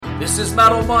This is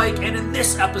Metal Mike, and in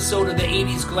this episode of the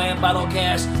 80s Glam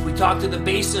Metalcast, we talk to the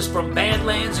bassist from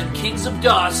Badlands and Kings of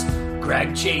Dust, Greg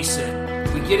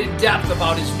Chaisson. We get in depth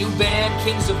about his new band,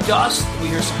 Kings of Dust. We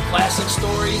hear some classic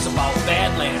stories about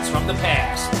Badlands from the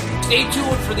past. Stay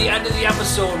tuned for the end of the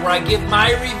episode where I give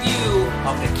my review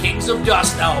of the Kings of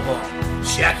Dust album.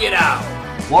 Check it out.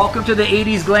 Welcome to the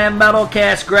 80s Glam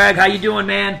Metalcast, Greg. How you doing,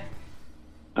 man?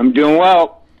 I'm doing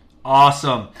well.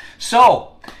 Awesome. So,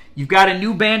 you've got a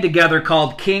new band together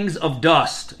called Kings of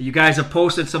Dust. You guys have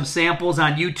posted some samples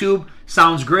on YouTube.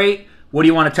 Sounds great. What do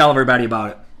you want to tell everybody about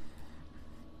it?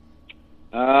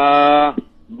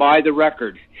 Buy the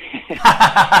record.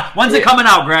 When's it coming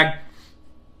out, Greg?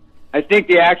 I think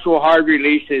the actual hard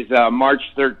release is March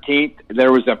 13th.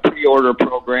 There was a pre-order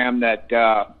program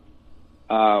that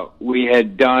we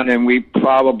had done, and we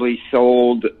probably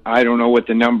sold, I don't know what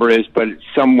the number is, but it's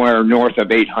somewhere north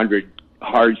of 800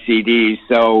 hard CDs.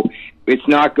 So it's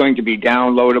not going to be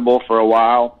downloadable for a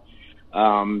while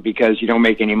because you don't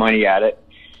make any money at it.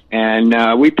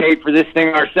 And we paid for this thing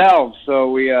ourselves,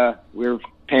 so we're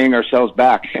paying ourselves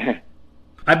back.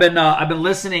 I've been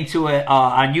listening to it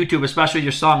on YouTube, especially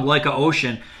your song "Like a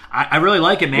Ocean." I really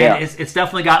like it, man. Yeah. It's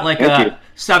definitely got like a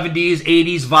 70s,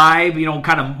 80s vibe, you know,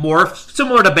 kind of morph,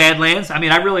 similar to Badlands. I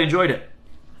mean, I really enjoyed it.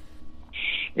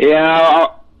 Yeah,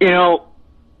 you know,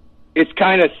 it's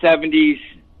kind of 70s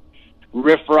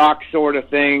riff rock sort of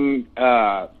thing,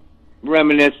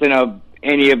 reminiscent of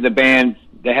any of the bands,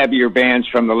 the heavier bands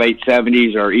from the late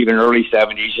 70s or even early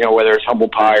 70s, you know, whether it's Humble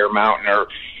Pie or Mountain or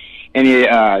any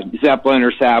Zeppelin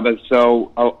or Sabbath.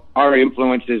 So our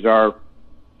influences are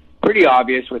pretty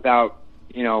obvious without,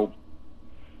 you know,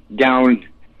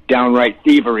 downright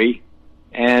thievery.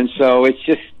 And so it's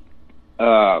just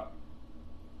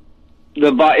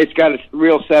it's got a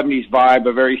real 70s vibe,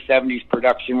 a very 70s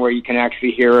production where you can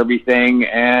actually hear everything.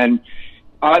 And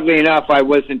oddly enough, I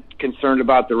wasn't concerned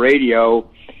about the radio,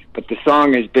 but the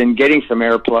song has been getting some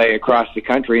airplay across the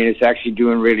country, and it's actually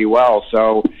doing really well.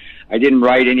 So I didn't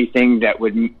write anything that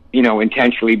would, you know,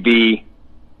 intentionally be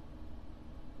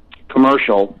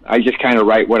commercial. I just kind of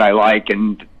write what I like,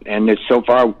 and it's, so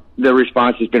far the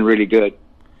response has been really good.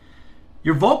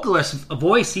 Your vocalist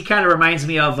voice, he kind of reminds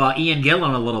me of Ian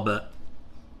Gillan a little bit.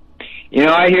 You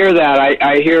know, I hear that.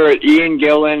 I hear Ian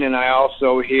Gillan, and I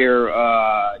also hear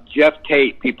Jeff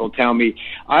Tate. People tell me,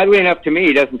 oddly enough, to me,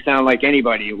 he doesn't sound like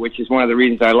anybody, which is one of the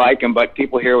reasons I like him. But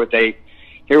people hear what they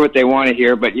want to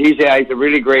hear. But he's a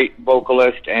really great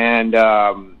vocalist, and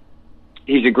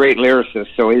he's a great lyricist.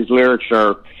 So his lyrics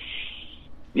are,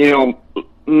 you know,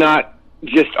 not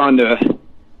just on the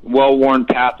well-worn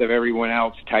path of everyone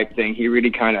else type thing. He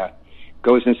really kind of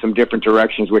goes in some different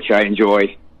directions, which I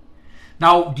enjoy.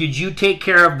 Now, did you take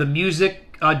care of the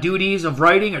music duties of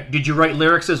writing, or did you write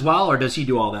lyrics as well, or does he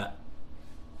do all that?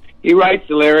 He writes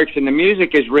the lyrics, and the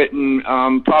music is written,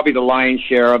 probably the lion's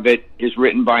share of it is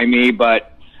written by me,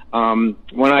 but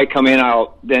when I come in,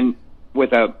 I'll then,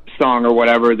 with a song or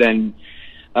whatever, then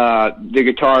the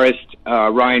guitarist,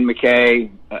 Ryan McKay,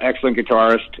 excellent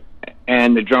guitarist,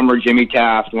 and the drummer, Jimmy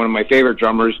Taft, one of my favorite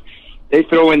drummers, they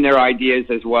throw in their ideas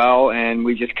as well, and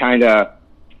we just kind of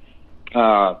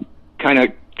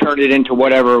turn it into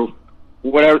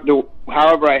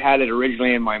however I had it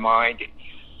originally in my mind.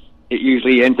 It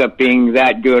usually ends up being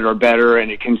that good or better,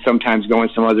 and it can sometimes go in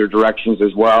some other directions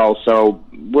as well. So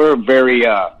we're very,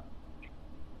 you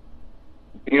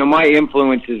know, my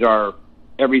influences are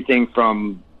everything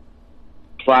from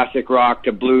classic rock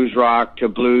to blues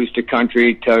to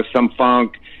country to some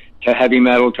funk to heavy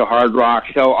metal to hard rock.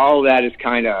 So all of that is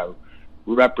kind of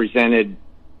represented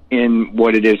in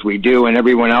what it is we do, and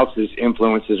everyone else's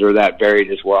influences are that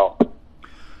varied as well.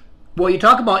 Well, you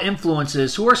talk about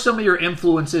influences. Who are some of your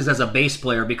influences as a bass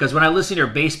player? Because when I listen to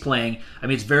your bass playing, I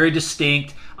mean, it's very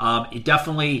distinct. It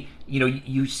definitely, you know,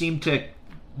 you seem to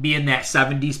be in that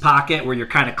 70s pocket where you're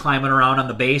kind of climbing around on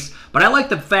the bass. But I like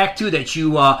the fact, too, that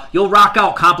you'll rock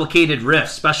out complicated riffs,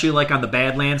 especially like on the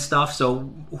Badlands stuff.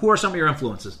 So who are some of your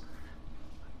influences?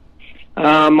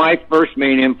 My first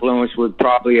main influence would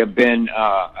probably have been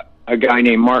a guy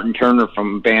named Martin Turner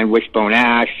from band Wishbone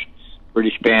Ash,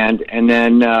 British band, and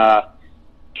then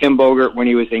Tim Bogert when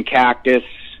he was in Cactus,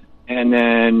 and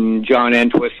then John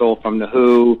Entwistle from The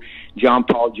Who, John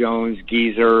Paul Jones,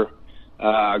 Geezer,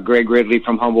 Greg Ridley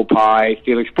from Humble Pie,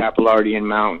 Felix Pappalardi in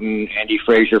Mountain, Andy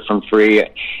Fraser from Free.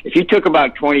 If you took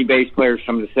about 20 bass players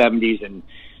from the 70s and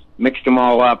mixed them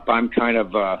all up, I'm kind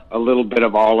of a little bit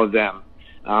of all of them.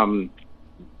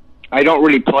 I don't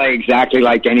really play exactly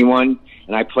like anyone,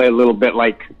 and I play a little bit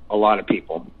like a lot of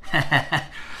people.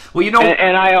 Well, you know,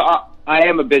 and I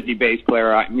am a busy bass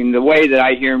player. I mean, the way that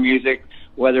I hear music,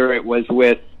 whether it was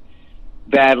with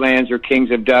Badlands or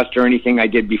Kings of Dust or anything I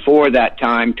did before that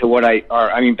time to what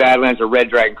Badlands or Red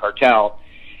Dragon Cartel,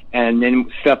 and then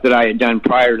stuff that I had done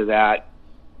prior to that,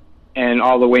 and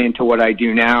all the way into what I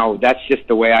do now. That's just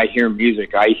the way I hear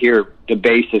music. I hear the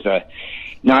bass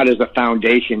not as a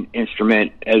foundation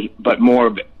instrument, but more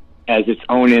of as its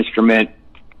own instrument,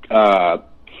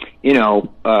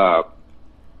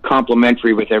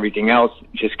 complementary with everything else,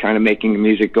 just kind of making the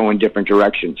music go in different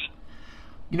directions.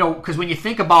 You know, because when you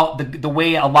think about the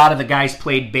way a lot of the guys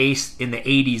played bass in the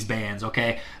 80s bands,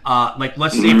 okay, like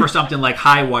let's say for something like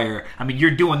Highwire, I mean,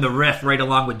 you're doing the riff right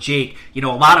along with Jake. You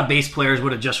know, a lot of bass players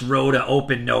would have just wrote an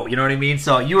open note, you know what I mean?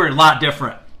 So you were a lot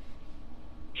different.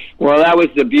 Well, that was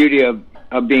the beauty of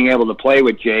being able to play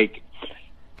with Jake,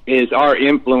 is our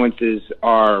influences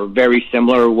are very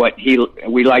similar.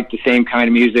 We like the same kind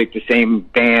of music, the same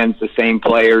bands, the same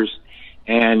players,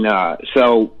 and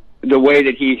so the way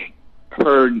that he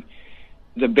heard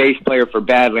the bass player for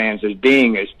Badlands as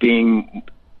being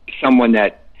someone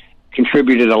that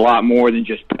contributed a lot more than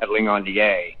just pedaling on the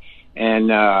A,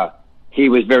 and he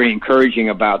was very encouraging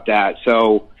about that.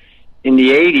 So in the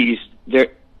 80s,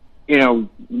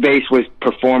 bass was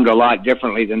performed a lot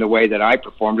differently than the way that I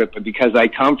performed it, but because I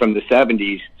come from the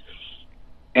 70s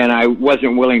and I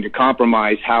wasn't willing to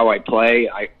compromise how I play,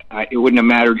 it wouldn't have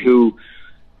mattered who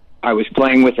I was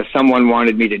playing with. If someone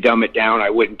wanted me to dumb it down, I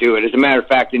wouldn't do it. As a matter of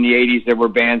fact, in the 80s, there were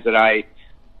bands that I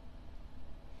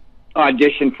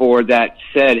auditioned for that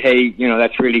said, hey,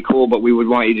 that's really cool, but we would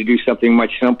want you to do something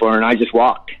much simpler, and I just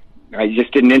walked. It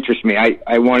just didn't interest me.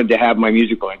 I wanted to have my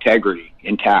musical integrity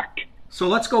intact. So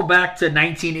let's go back to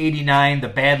 1989, the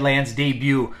Badlands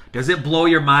debut. Does it blow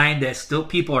your mind that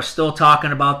people are still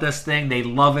talking about this thing? They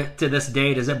love it to this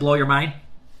day. Does it blow your mind?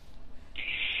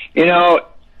 I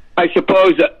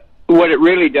suppose what it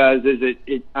really does is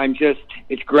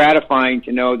it's gratifying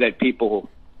to know that people,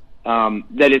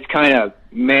 that it's kind of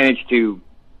managed to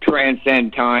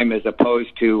transcend time as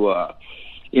opposed to,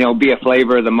 be a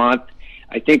flavor of the month.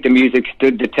 I think the music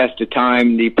stood the test of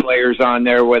time. The players on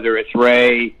there, whether it's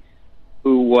Ray,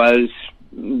 who was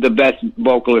the best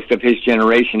vocalist of his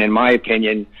generation, in my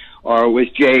opinion, or was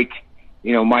Jake,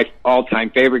 my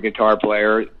all-time favorite guitar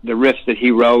player. The riffs that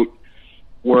he wrote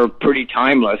were pretty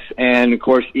timeless. And, of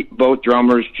course, both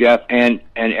drummers, Jeff and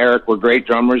Eric, were great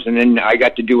drummers, and then I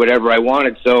got to do whatever I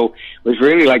wanted. So it was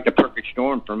really like the perfect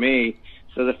storm for me.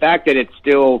 So the fact that it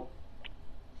still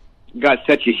got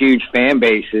such a huge fan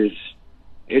base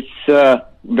it's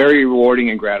very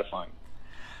rewarding and gratifying.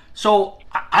 So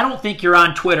I don't think you're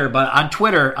on Twitter, but on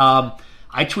Twitter,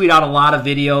 I tweet out a lot of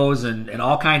videos and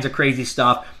all kinds of crazy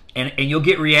stuff, and you'll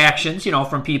get reactions,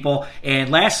 from people. And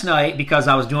last night, because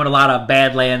I was doing a lot of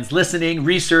Badlands listening,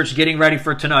 research, getting ready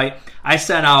for tonight, I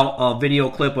sent out a video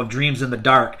clip of Dreams in the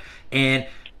Dark. And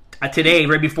today,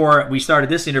 right before we started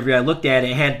this interview, I looked at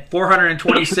it. It had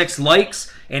 426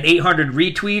 likes and 800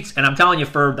 retweets. And I'm telling you,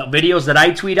 for the videos that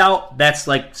I tweet out, that's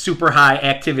like super high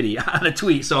activity on a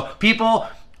tweet. So people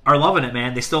are loving it,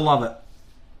 man. They still love it.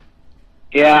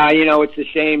 Yeah, it's a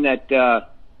shame that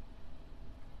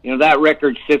that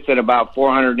record sits at about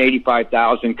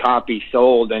 485,000 copies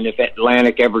sold, and if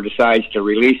Atlantic ever decides to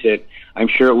release it, I'm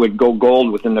sure it would go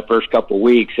gold within the first couple of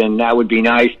weeks, and that would be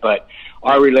nice. But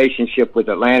our relationship with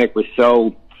Atlantic was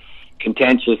so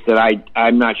contentious that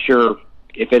I'm not sure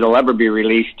if it'll ever be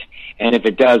released, and if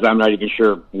it does, I'm not even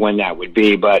sure when that would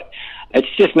be. But it's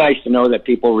just nice to know that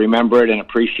people remember it and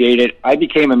appreciate it. I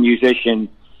became a musician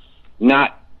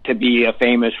not to be a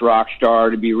famous rock star,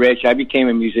 to be rich. I became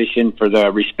a musician for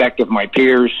the respect of my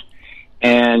peers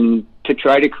and to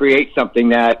try to create something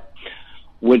that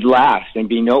would last and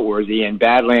be noteworthy. And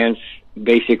Badlands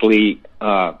basically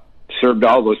served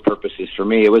all those purposes for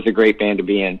me. It was a great band to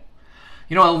be in.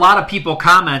 A lot of people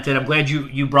commented, I'm glad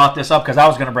you brought this up because I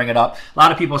was going to bring it up. A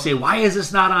lot of people say, why is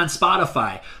this not on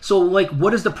Spotify? So,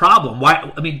 what is the problem?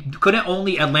 Why? I mean, couldn't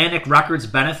only Atlantic Records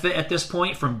benefit at this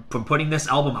point from putting this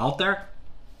album out there?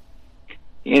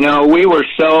 We were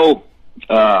so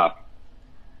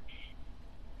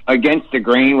against the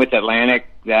grain with Atlantic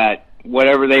that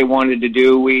whatever they wanted to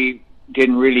do, we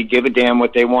didn't really give a damn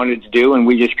what they wanted to do, and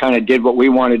we just kind of did what we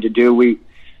wanted to do.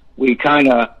 We kind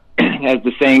of, as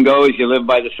the saying goes, you live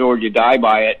by the sword, you die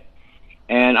by it.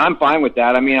 And I'm fine with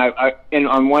that. I mean, and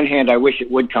on one hand, I wish it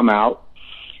would come out,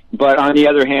 but on the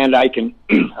other hand, I can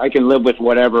live with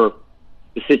whatever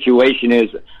the situation is.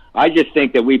 I just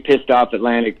think that we pissed off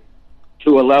Atlantic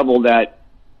to a level that,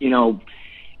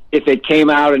 if it came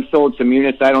out and sold some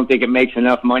units, I don't think it makes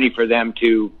enough money for them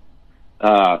to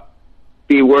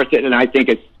be worth it. And I think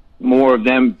it's more of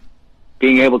them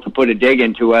being able to put a dig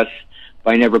into us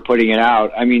by never putting it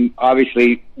out. I mean,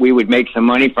 obviously we would make some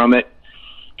money from it,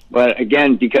 But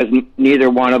again, because neither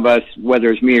one of us, whether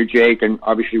it's me or Jake, and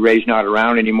obviously Ray's not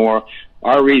around anymore,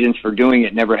 our reasons for doing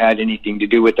it never had anything to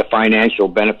do with the financial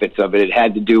benefits of it. It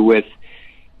had to do with,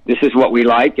 this is what we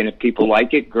like, and if people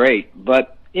like it, great.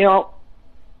 But, you know,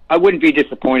 I wouldn't be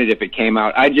disappointed if it came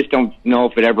out. I just don't know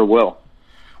if it ever will.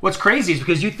 What's crazy is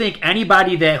because you think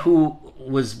anybody who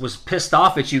was pissed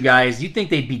off at you guys, you think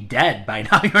they'd be dead by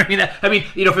now. You know what I mean?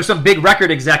 You know, for some big record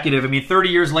executive, 30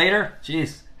 years later,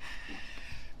 jeez.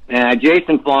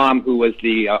 Jason Flom, who was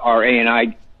our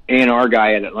A&R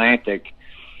guy at Atlantic,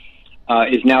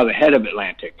 is now the head of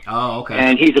Atlantic. Oh, okay.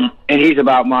 And he's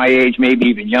about my age, maybe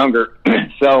even younger.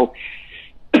 So,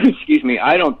 excuse me,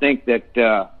 I don't think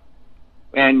that.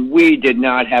 And we did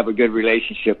not have a good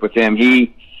relationship with him.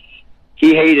 He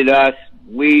hated us.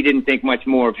 We didn't think much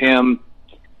more of him.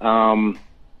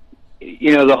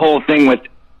 You know, the whole thing with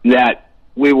that,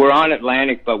 we were on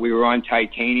Atlantic, but we were on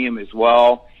Titanium as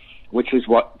well, which was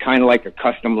what kind of like a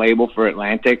custom label for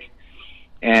Atlantic.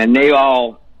 And they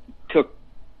all took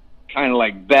kind of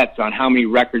like bets on how many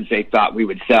records they thought we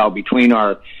would sell between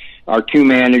our two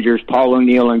managers, Paul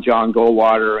O'Neill and John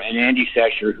Goldwater, and Andy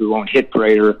Sesher, who owned Hit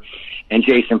Parader, and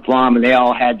Jason Flom, and they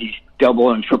all had these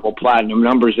double and triple platinum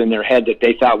numbers in their head that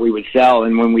they thought we would sell.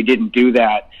 And when we didn't do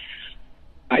that,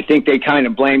 I think they kind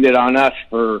of blamed it on us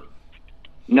for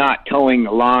not towing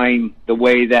the line the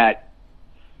way that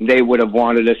they would have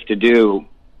wanted us to do.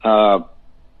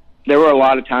 There were a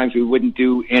lot of times we wouldn't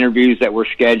do interviews that were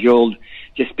scheduled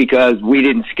just because we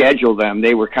didn't schedule them.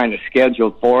 They were kind of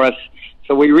scheduled for us.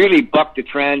 So we really bucked the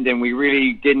trend, and we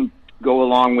really didn't go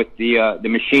along with the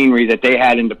machinery that they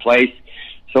had into place.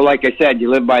 So like I said,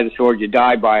 you live by the sword, you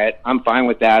die by it. I'm fine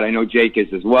with that. I know Jake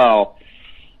is as well.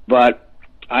 But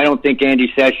I don't think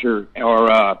Andy Sesher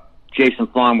or Jason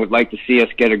Flom would like to see us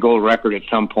get a gold record at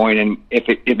some point. And if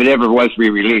it ever was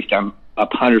re-released, I'm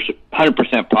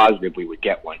 100% positive we would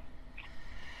get one.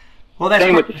 Well, that's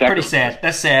pretty sad.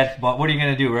 That's sad, but what are you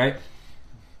going to do, right?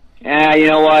 You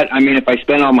know what? I mean, if I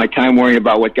spend all my time worrying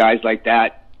about what guys like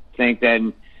that think,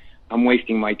 then I'm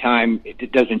wasting my time.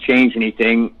 It doesn't change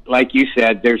anything. Like you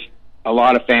said, there's a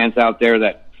lot of fans out there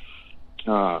that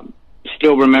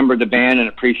still remember the band and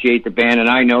appreciate the band, and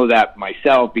I know that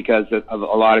myself because of a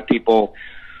lot of people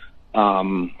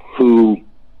who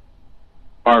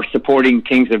are supporting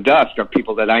Kings of Dust are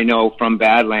people that I know from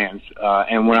Badlands.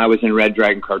 And when I was in Red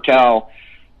Dragon Cartel,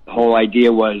 the whole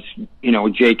idea was, you know,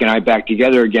 Jake and I back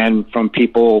together again from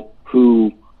people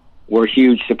who were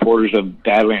huge supporters of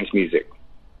Badlands music.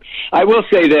 I will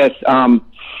say this,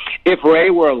 if Ray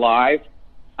were alive,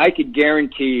 I could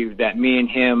guarantee you that me and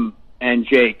him and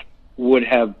Jake would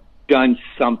have done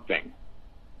something.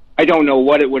 I don't know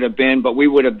what it would have been, but we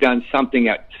would have done something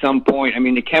at some point. I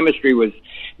mean, the chemistry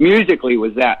musically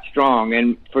was that strong,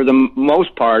 and for the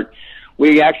most part,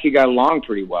 we actually got along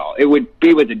pretty well. It would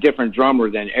be with a different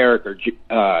drummer than Eric or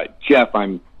Jeff,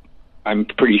 I'm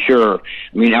pretty sure.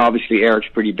 I mean, obviously Eric's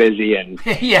pretty busy, and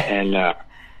yeah,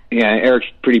 Eric's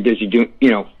pretty busy doing, you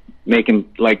know,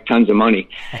 making like tons of money.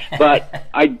 But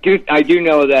I do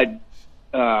know that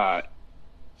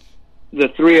the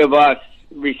three of us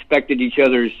respected each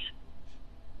other's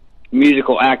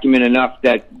musical acumen enough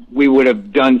that we would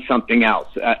have done something else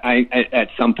at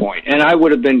some point, and I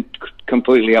would have been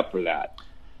completely up for that.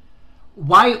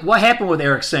 What happened with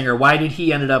Eric Singer? Why did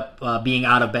he ended up being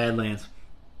out of Badlands?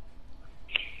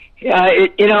 Yeah,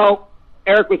 you know,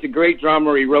 Eric was a great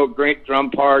drummer. He wrote great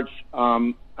drum parts.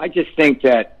 I just think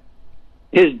that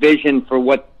his vision for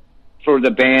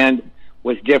the band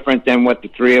was different than what the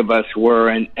three of us were,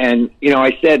 and you know,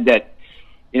 I said that,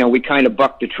 you know, we kind of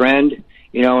bucked the trend.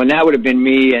 You know, and that would have been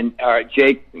me and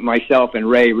Jake, myself, and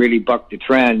Ray really bucked the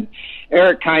trend.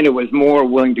 Eric kind of was more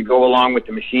willing to go along with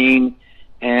the machine,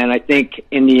 and I think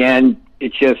in the end,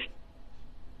 it just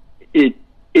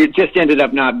ended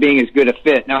up not being as good a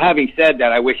fit. Now, having said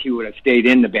that, I wish he would have stayed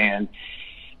in the band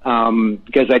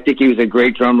because I think he was a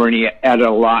great drummer and he added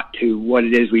a lot to what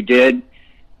it is we did.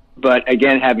 But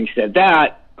again, having said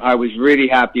that, I was really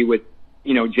happy with,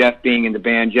 you know, Jeff being in the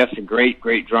band. Jeff's a great,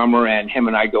 great drummer, and him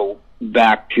and I go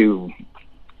back to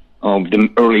the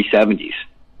early 70s.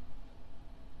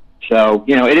 So,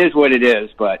 you know, it is what it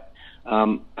is. But, I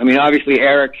mean, obviously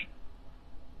Eric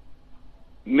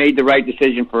made the right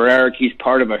decision for Eric. He's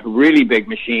part of a really big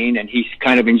machine, and he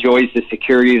kind of enjoys the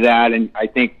security of that. And I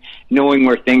think knowing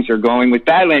where things are going with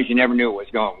Badlands, you never knew it was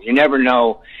going. You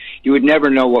would never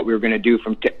know what we were going to do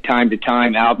from time to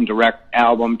time, album to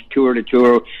album, tour to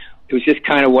tour. It was just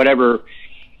kind of whatever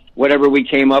we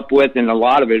came up with, and a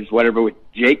lot of it is whatever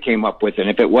Jake came up with. And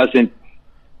if it wasn't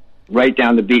right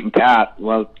down the beaten path,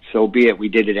 well, so be it. We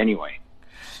did it anyway.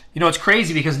 It's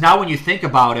crazy because now when you think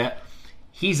about it,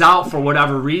 he's out for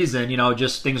whatever reason,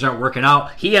 just things aren't working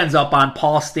out. He ends up on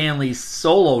Paul Stanley's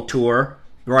solo tour,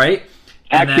 right?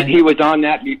 Actually, he was on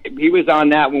that. He was on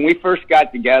that when we first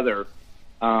got together.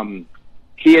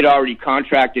 He had already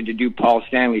contracted to do Paul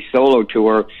Stanley's solo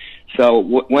tour. So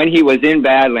when he was in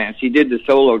Badlands, he did the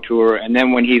solo tour, and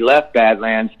then when he left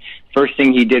Badlands, first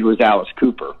thing he did was Alice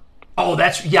Cooper. Oh,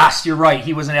 yes, you're right.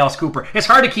 He was in Alice Cooper. It's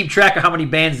hard to keep track of how many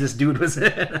bands this dude was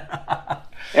in.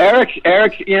 Eric's,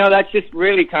 that's just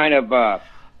really kind of, a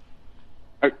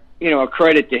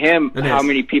credit to him, how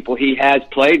many people he has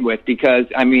played with, because,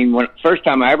 first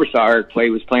time I ever saw Eric play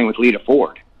was playing with Lita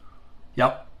Ford.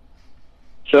 Yep.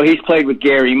 So he's played with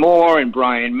Gary Moore and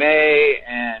Brian May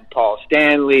and Paul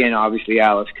Stanley and obviously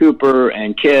Alice Cooper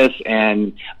and Kiss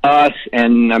and us,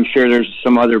 and I'm sure there's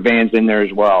some other bands in there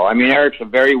as well. Eric's a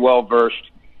very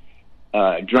well-versed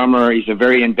drummer. He's a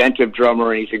very inventive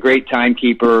drummer. He's a great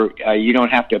timekeeper. You don't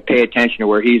have to pay attention to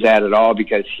where he's at all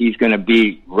because he's going to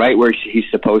be right where he's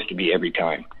supposed to be every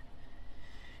time.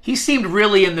 He seemed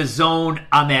really in the zone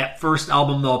on that first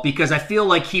album, though, because I feel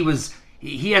like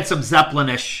he had some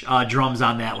Zeppelin-ish drums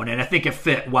on that one, and I think it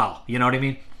fit well. You know what I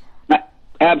mean?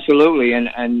 Absolutely,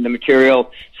 and the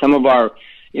material, some of our,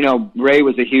 Ray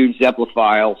was a huge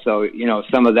Zeppelin-phile, so,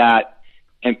 some of that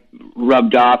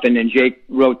rubbed off, and then Jake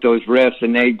wrote those riffs,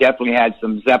 and they definitely had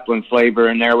some Zeppelin flavor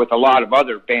in there with a lot of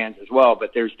other bands as well,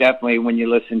 but there's definitely, when you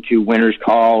listen to Winter's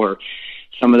Call or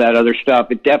some of that other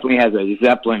stuff, it definitely has a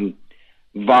Zeppelin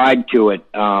vibe to it,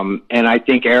 and I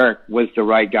think Eric was the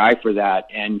right guy for that,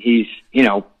 and he's,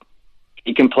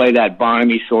 he can play that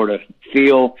Bonhamy sort of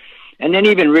feel, and then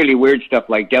even really weird stuff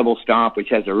like Devil Stomp, which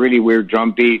has a really weird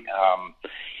drum beat.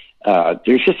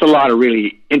 There's just a lot of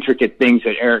really intricate things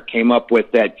that Eric came up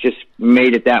with that just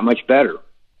made it that much better.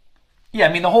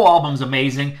 Yeah, the whole album's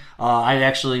amazing. I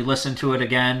actually listened to it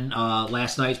again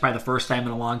last night. It's probably the first time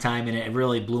in a long time, and it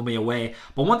really blew me away.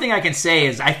 But one thing I can say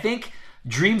is I think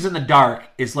Dreams in the Dark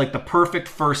is like the perfect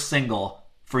first single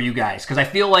for you guys, because I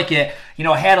feel like it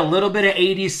had a little bit of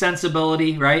 80s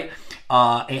sensibility, right?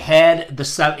 It had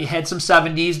some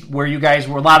 70s where you guys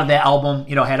were, a lot of that album,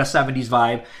 had a 70s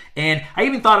vibe. And I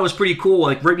even thought it was pretty cool,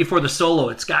 like right before the solo,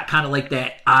 it's got kind of like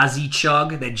that Ozzy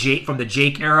chug, that Jake from the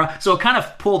Jake era. So it kind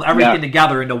of pulled everything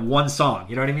together into one song.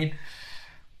 You know what I mean?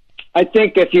 I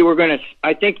think if you were going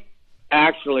to,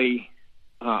 actually,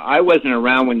 I wasn't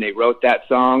around when they wrote that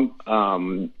song.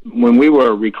 When we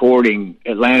were recording,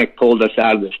 Atlantic pulled us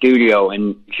out of the studio,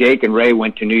 and Jake and Ray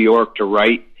went to New York to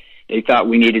write. They thought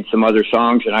we needed some other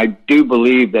songs, and I do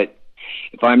believe that,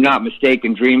 if I'm not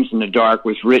mistaken, Dreams in the Dark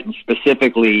was written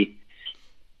specifically.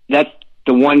 That's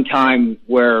the one time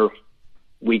where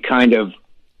we kind of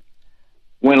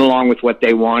went along with what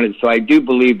they wanted. So I do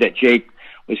believe that Jake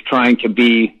was trying to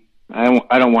be,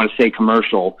 I don't want to say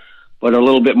commercial, but a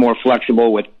little bit more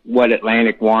flexible with what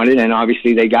Atlantic wanted, and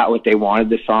obviously they got what they wanted.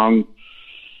 The song,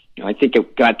 I think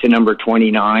it got to number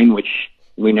 29, which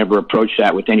we never approached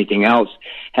that with anything else.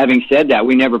 Having said that,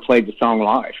 we never played the song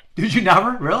live. Did you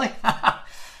never? Really?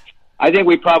 I think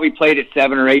we probably played it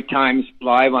 7 or 8 times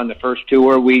live on the first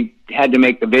tour. We had to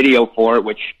make the video for it,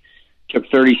 which took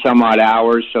 30-some-odd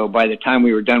hours. So by the time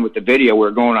we were done with the video, we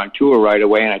were going on tour right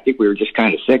away, and I think we were just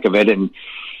kind of sick of it. And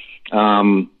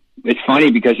it's funny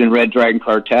because in Red Dragon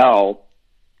Cartel,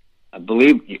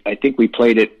 I think we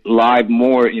played it live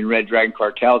more in Red Dragon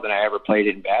Cartel than I ever played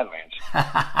it in Badlands.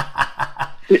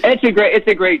 It's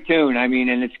a great tune.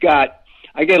 And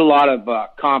I get a lot of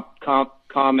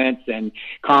comments and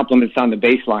compliments on the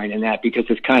bass line in that, because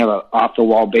it's kind of a off the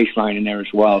wall bass line in there as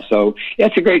well. So yeah,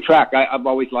 it's a great track. I've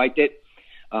always liked it.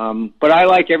 But I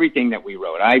like everything that we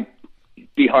wrote. I'd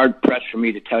be hard pressed for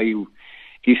me to tell you,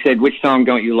 if you said, which song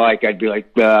don't you like? I'd be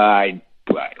like, I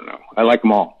don't know. I like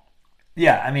them all.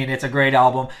 Yeah, it's a great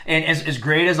album. And as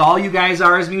great as all you guys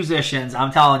are as musicians, I'm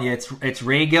telling you, it's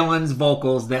Ray Gillen's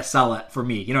vocals that sell it for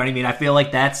me. You know what I mean? I feel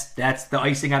like that's the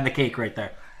icing on the cake right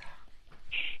there.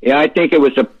 Yeah, I think it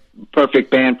was a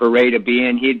perfect band for Ray to be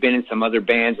in. He'd been in some other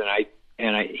bands,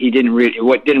 he didn't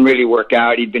really work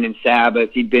out. He'd been in Sabbath,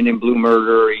 he'd been in Blue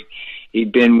Murder,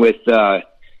 he'd been with I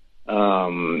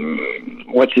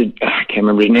can't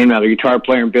remember his name now, the guitar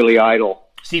player in Billy Idol.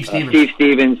 Steve Stevens. Steve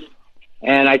Stevens.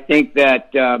 And I think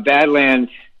that Badlands,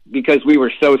 because we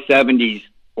were so 70s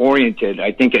oriented,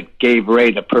 I think it gave Ray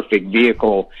the perfect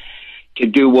vehicle to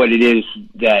do what it is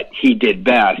that he did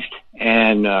best.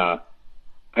 And I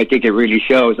think it really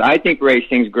shows. I think Ray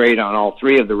sings great on all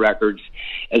 3 of the records.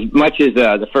 As much as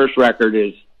the first record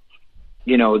is,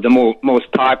 the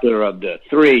most popular of the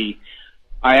 3,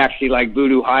 I actually like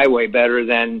Voodoo Highway better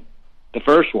than the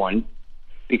first one,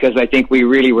 because I think we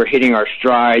really were hitting our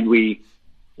stride. We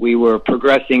were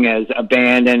progressing as a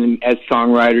band and as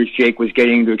songwriters. Jake was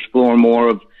getting to explore more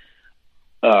of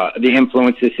the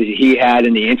influences that he had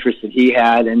and the interests that he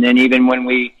had. And then even when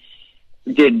we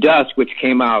did Dusk, which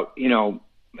came out,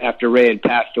 after Ray had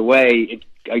passed away, it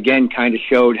again kind of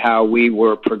showed how we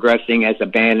were progressing as a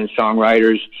band and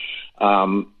songwriters.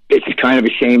 It's kind of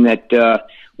a shame that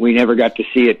we never got to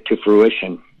see it to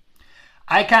fruition.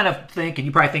 I kind of think, and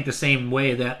you probably think the same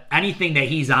way, that anything that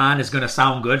he's on is going to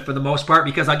sound good for the most part,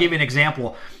 because I'll give you an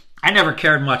example. I never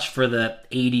cared much for the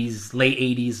 80s, late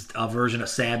 80s version of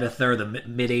Sabbath or the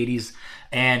mid 80s.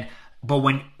 But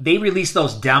when they released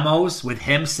those demos with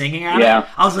him singing on it,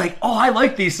 I was like, oh, I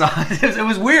like these songs. It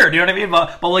was weird, you know what I mean?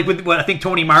 But like with I think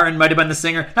Tony Martin might have been the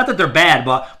singer. Not that they're bad,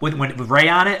 but with Ray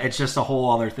on it, it's just a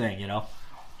whole other thing,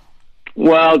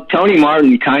 Well, Tony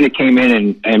Martin kind of came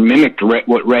in and mimicked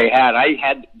what Ray had.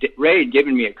 Ray had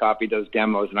given me a copy of those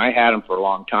demos, and I had them for a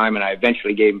long time, and I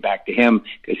eventually gave them back to him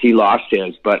because he lost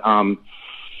his. But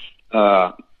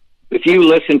if you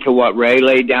listen to what Ray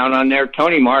laid down on there,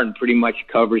 Tony Martin pretty much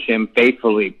covers him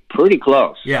faithfully, pretty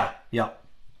close. Yeah.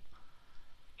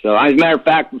 So, as a matter of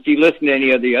fact, if you listen to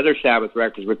any of the other Sabbath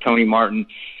records with Tony Martin,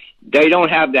 they don't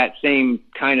have that same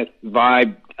kind of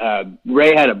vibe.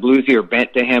 Ray had a bluesier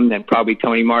bent to him than probably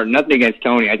Tony Martin. Nothing against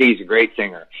Tony. I think he's a great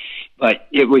singer. But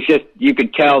it was just, you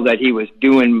could tell that he was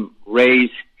doing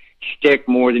Ray's shtick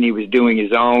more than he was doing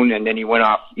his own. And then he went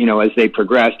off, as they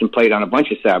progressed and played on a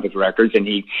bunch of Sabbath records, and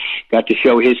he got to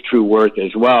show his true worth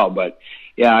as well. But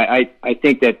yeah, I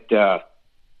think that,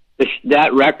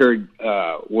 that record,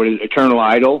 what is Eternal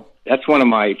Idol? That's one of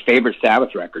my favorite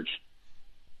Sabbath records.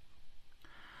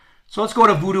 So let's go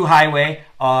to Voodoo Highway.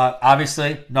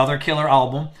 Obviously, another killer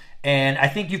album. And I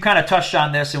think you kind of touched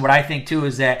on this, and what I think too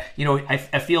is that,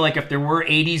 I feel like if there were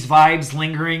 80s vibes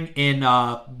lingering in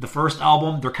the first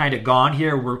album, they're kind of gone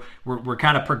here. We're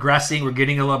kind of progressing. We're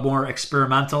getting a little more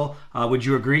experimental. Would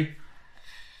you agree?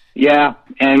 Yeah,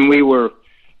 and we were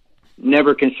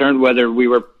never concerned whether we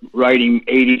were writing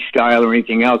 80s style or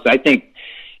anything else. I think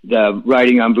the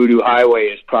writing on Voodoo Highway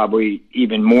is probably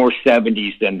even more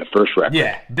 70s than the first record.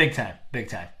 Yeah, big time.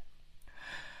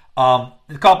 And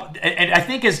I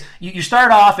think is you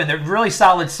start off and they're really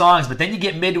solid songs, but then you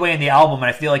get midway in the album, and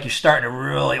I feel like you're starting to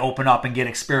really open up and get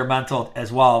experimental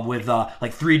as well with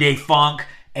like 3 Day Funk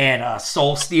and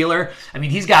Soul Stealer. I mean,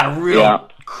 he's got a real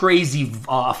crazy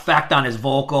effect on his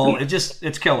vocal.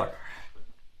 It's killer.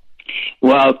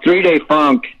 Well, 3 Day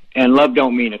Funk and Love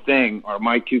Don't Mean a Thing are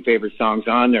my two favorite songs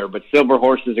on there, but Silver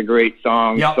Horse is a great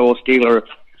song. Yep. Soul Stealer, a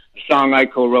song I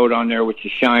co-wrote on there, which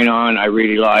is Shine On, I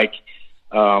really like.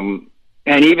 And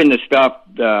even the stuff,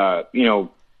 the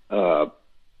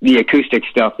acoustic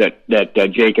stuff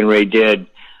that Jake and Ray did,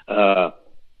 the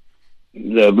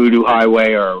Voodoo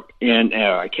Highway, I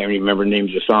can't even remember the names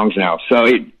of the songs now. So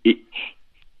it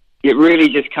really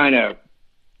just kind of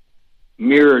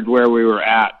mirrored where we were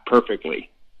at perfectly.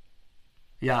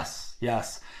 Yes.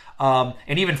 And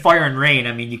even Fire and Rain,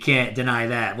 I mean, you can't deny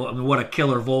that. What a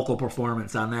killer vocal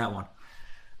performance on that one.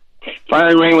 Fire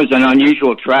and Rain was an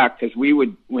unusual track because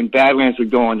when Badlands would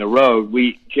go on the road,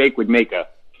 Jake would make a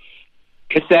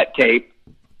cassette tape,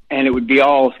 and it would be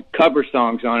all cover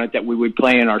songs on it that we would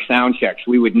play in our sound checks.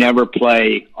 We would never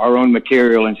play our own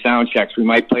material in sound checks. We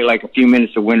might play like a few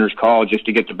minutes of Winter's Call just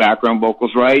to get the background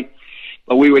vocals right,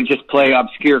 but we would just play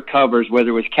obscure covers, whether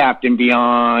it was Captain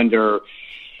Beyond or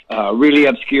really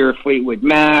obscure Fleetwood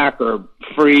Mac or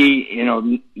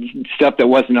Free, stuff that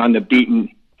wasn't on the beaten,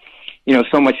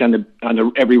 so much on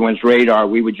the everyone's radar.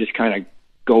 We would just kind of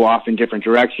go off in different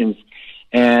directions.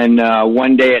 And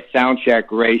one day at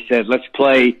soundcheck, Ray said, "Let's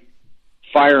play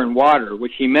Fire and Water,"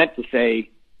 which he meant to say.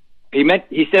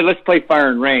 He said, "Let's play Fire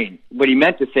and Rain." What he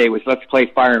meant to say was, "Let's play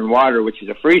Fire and Water," which is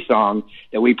a Free song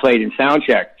that we played in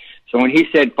soundcheck. So when he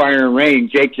said Fire and Rain,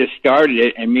 Jake just started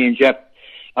it, and me and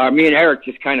Eric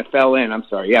just kind of fell in. I'm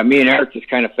sorry. Yeah, me and Eric just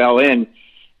kind of fell in,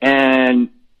 and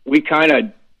we kind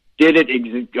of did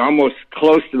it almost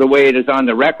close to the way it is on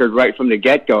the record right from the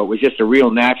get-go. It was just a real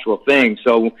natural thing.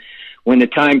 So when the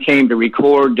time came to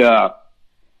record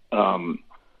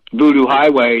Voodoo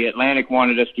Highway, Atlantic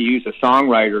wanted us to use a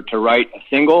songwriter to write a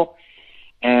single,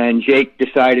 and Jake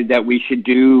decided that we should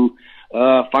do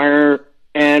Fire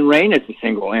and Rain as a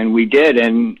single, and we did.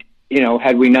 And,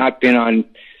 had we not been on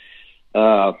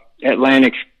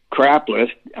Atlantic's crap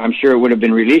list, I'm sure it would have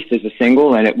been released as a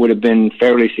single, and it would have been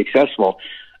fairly successful.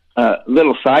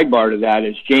 Little sidebar to that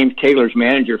is James Taylor's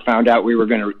manager found out we were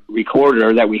going to record it,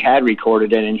 or that we had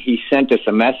recorded it, and he sent us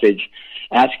a message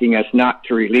asking us not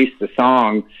to release the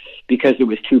song because it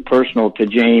was too personal to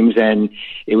James, and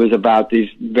it was about these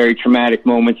very traumatic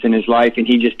moments in his life, and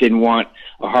he just didn't want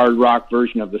a hard rock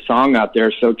version of the song out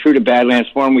there. So true to Badlands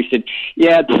form, we said,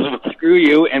 yeah, screw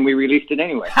you, and we released it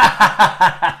anyway.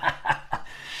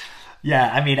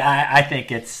 Yeah, I mean, I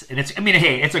think it's I mean,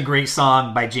 hey, it's a great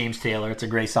song by James Taylor. It's a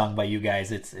great song by you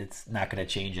guys. It's not going to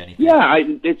change anything. Yeah,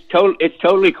 it's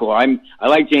totally cool. I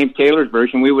like James Taylor's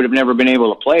version. We would have never been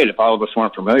able to play it if all of us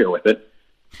weren't familiar with it.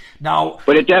 No,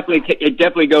 but it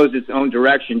definitely goes its own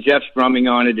direction. Jeff's drumming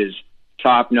on it is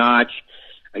top notch.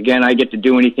 Again, I get to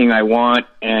do anything I want,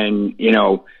 and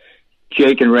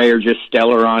Jake and Ray are just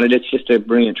stellar on it. It's just a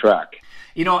brilliant track.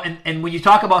 And when you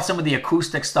talk about some of the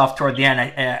acoustic stuff toward the end,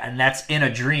 and that's In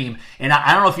a Dream, and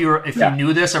I don't know if you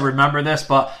knew this or remember this,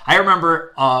 but I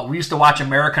remember we used to watch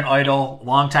American Idol a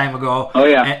long time ago. Oh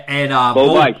yeah, and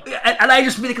I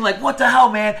just be thinking like, what the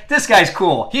hell, man? This guy's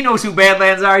cool. He knows who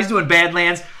Badlands are. He's doing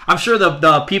Badlands. I'm sure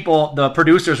the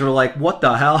producers were like, what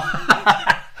the hell?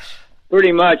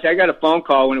 Pretty much. I got a phone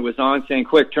call when it was on saying,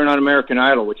 quick, turn on American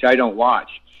Idol, which I don't watch,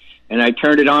 and I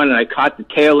turned it on and I caught the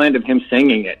tail end of him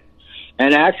singing it.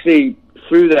 And actually,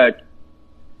 through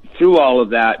all of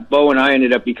that, Bo and I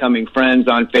ended up becoming friends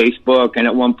on Facebook. And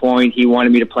at one point, he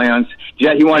wanted Jeff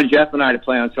and I to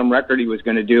play on some record he was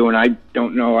going to do. And I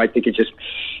don't know, I think it just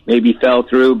maybe fell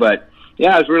through. But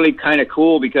yeah, it was really kind of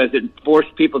cool because it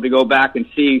forced people to go back and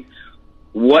see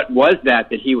what was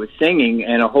that he was singing.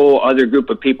 And a whole other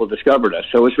group of people discovered us.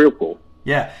 So it was real cool.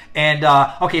 Yeah, and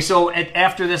okay, so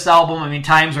after this album, I mean,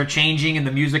 times are changing in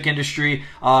the music industry.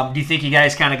 Do you think you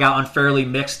guys kind of got unfairly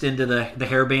mixed into the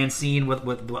hair band scene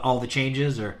with all the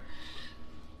changes, or?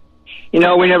 We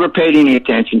never paid any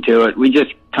attention to it. We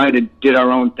just kind of did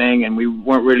our own thing, and we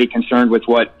weren't really concerned with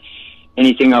what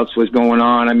anything else was going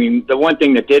on. I mean, the one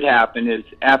thing that did happen is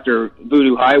after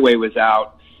Voodoo Highway was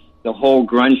out, the whole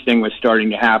grunge thing was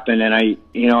starting to happen, and I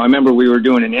remember we were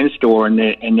doing an in-store, and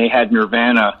they had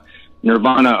Nirvana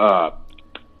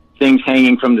things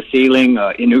hanging from the ceiling,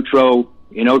 in outro,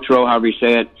 however you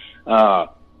say it, kind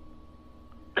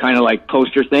of like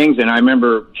poster things. And I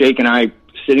remember Jake and I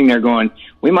sitting there going,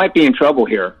 we might be in trouble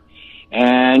here.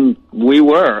 And we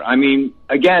were. I mean,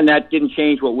 again, that didn't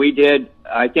change what we did.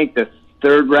 I think the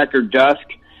third record, Dusk,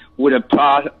 would have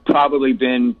probably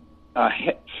been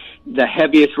the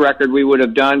heaviest record we would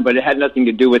have done, but it had nothing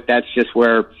to do with that's just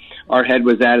where our head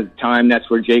was at the time. That's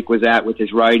where Jake was at with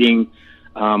his writing.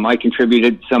 I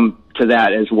contributed some to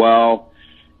that as well.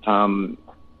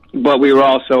 But we were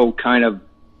also kind of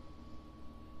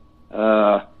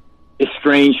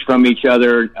estranged from each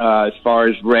other as far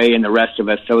as Ray and the rest of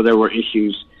us. So there were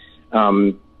issues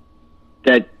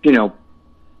that,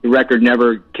 the record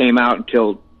never came out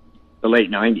until the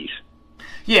late 90s.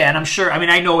 Yeah, and I'm sure. I mean,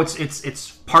 I know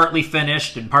it's partly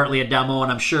finished and partly a demo,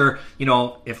 and I'm sure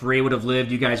if Ray would have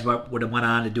lived, you guys would have went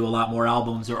on to do a lot more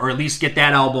albums, or at least get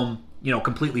that album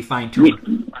completely fine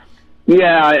tuned.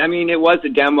 Yeah, I mean, it was a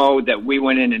demo that we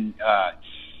went in and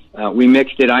we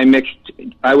mixed it.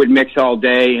 I would mix all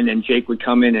day, and then Jake would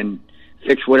come in and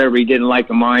fix whatever he didn't like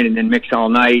of mine, and then mix all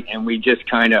night, and we just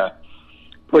kind of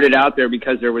put it out there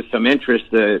because there was some interest.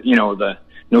 The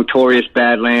Notorious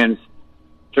Badlands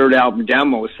third album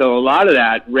demo. So a lot of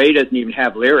that, Ray doesn't even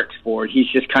have lyrics for it. He's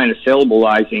just kind of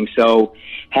syllabalizing. So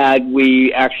had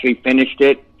we actually finished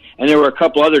it, and there were a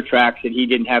couple other tracks that he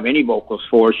didn't have any vocals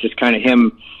for, it's just kind of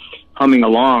him humming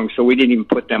along, so we didn't even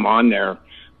put them on there.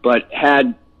 But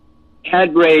had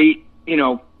Ray,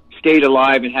 stayed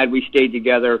alive, and had we stayed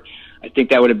together, I think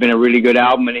that would have been a really good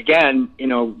album. And again,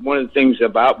 one of the things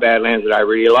about Badlands that I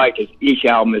really like is each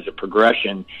album is a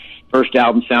progression. First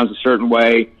album sounds a certain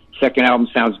way, second album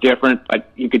sounds different,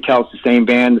 but you could tell it's the same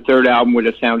band. The third album would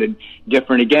have sounded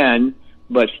different again,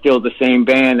 but still the same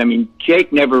band. I mean,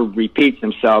 Jake never repeats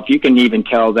himself. You can even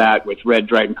tell that with Red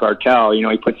Dragon Cartel.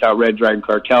 He puts out Red Dragon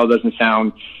Cartel, doesn't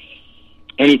sound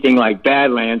anything like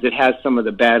Badlands. It has some of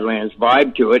the Badlands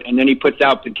vibe to it. And then he puts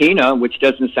out Patina, which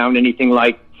doesn't sound anything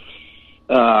like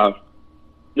the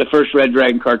first Red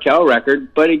Dragon Cartel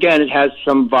record. But again, it has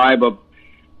some vibe of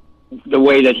the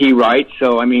way that he writes.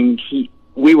 So, I mean,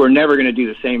 we were never going to do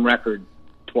the same record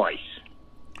twice.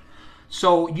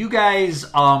 So you guys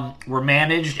were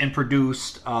managed and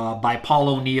produced by Paul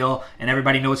O'Neill, and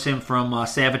everybody knows him from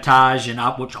Savatage, and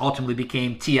which ultimately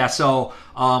became TSO.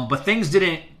 But things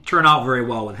didn't turn out very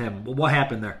well with him. What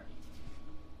happened there?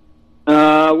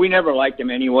 We never liked him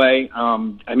anyway.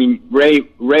 I mean,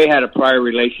 Ray had a prior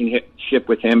relationship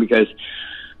with him because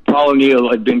Paul O'Neill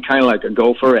had been kind of like a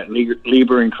gopher at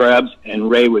Lieber and Krebs, and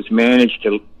Ray was managed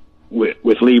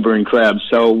with Lieber and Krebs.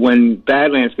 So when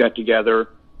Badlands got together,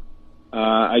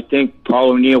 I think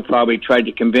Paul O'Neill probably tried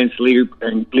to convince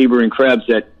Lieber and Krebs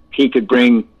that he could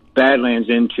bring Badlands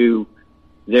into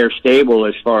their stable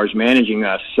as far as managing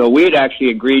us. So we had actually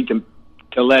agreed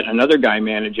to let another guy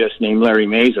manage us named Larry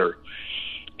Mazur.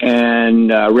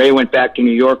 And Ray went back to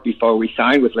New York before we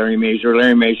signed with Larry Mazur.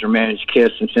 Larry Mazur managed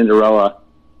Kiss and Cinderella.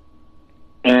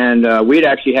 And we'd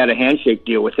actually had a handshake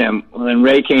deal with him. Well, then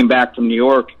Ray came back from New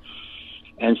York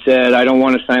and said, I don't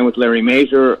want to sign with Larry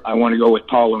Mazur. I want to go with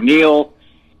Paul O'Neill.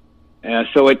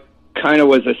 So it kind of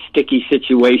was a sticky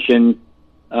situation.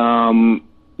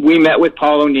 We met with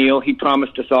Paul O'Neill. He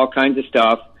promised us all kinds of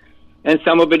stuff. And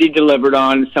some of it he delivered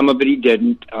on, some of it he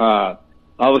didn't. All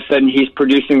of a sudden, he's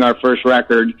producing our first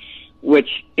record, which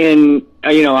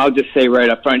I'll just say right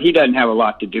up front, he doesn't have a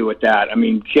lot to do with that. I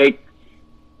mean, Jake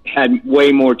had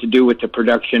way more to do with the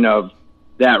production of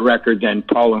that record than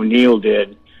Paul O'Neill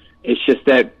did. It's just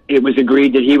that it was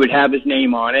agreed that he would have his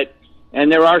name on it.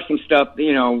 And there are some stuff,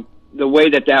 the way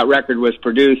that record was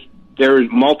produced, there's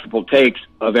multiple takes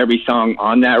of every song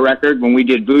on that record. When we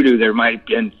did Voodoo, there might have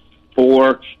been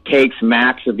 4 takes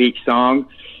max of each song.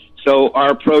 So our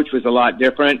approach was a lot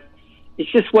different.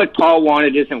 It's just what Paul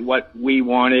wanted isn't what we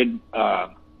wanted.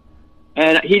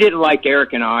 And he didn't like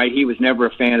Eric and I. He was never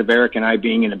a fan of Eric and I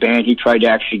being in a band. He tried to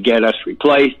actually get us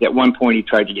replaced. At one point, he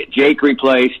tried to get Jake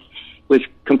replaced. It was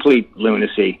complete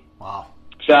lunacy. Wow.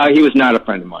 So he was not a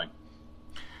friend of mine.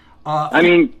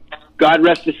 God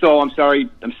rest his soul. I'm sorry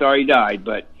he died.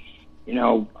 But,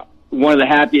 one of the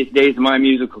happiest days of my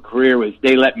musical career was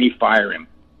they let me fire him.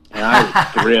 And I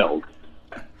was thrilled.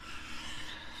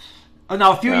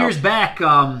 Now, a few years back,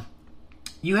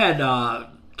 you had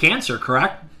cancer,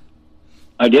 correct?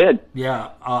 I did.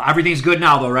 Yeah. Everything's good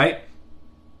now, though, right?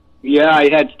 Yeah, I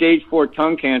had stage 4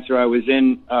 tongue cancer. I was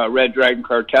in Red Dragon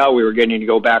Cartel. We were getting ready to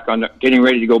go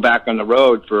back on the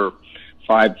road for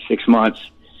 5-6 months.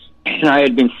 And I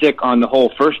had been sick on the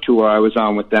whole first tour I was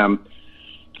on with them.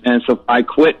 And so I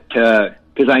quit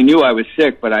because I knew I was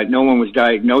sick, but no one was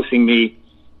diagnosing me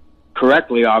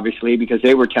correctly, obviously, because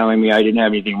they were telling me I didn't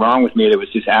have anything wrong with me. It was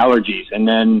just allergies. And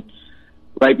then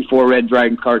right before Red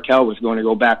Dragon Cartel was going to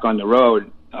go back on the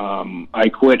road, I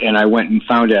quit and I went and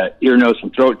found a ear, nose,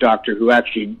 and throat doctor who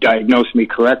actually diagnosed me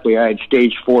correctly. I had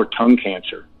stage 4 tongue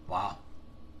cancer. Wow.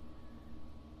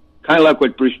 Kind of like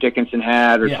what Bruce Dickinson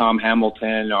had, or Tom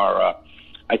Hamilton, or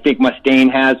I think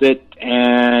Mustaine has it,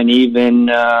 and even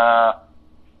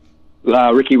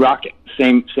Ricky Rocket,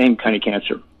 same kind of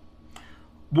cancer.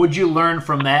 What'd you learn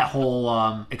from that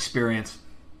whole experience?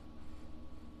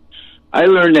 I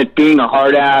learned that being a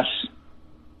hard ass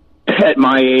at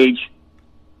my age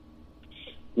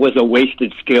was a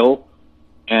wasted skill,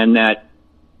 and that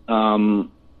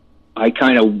I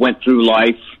kind of went through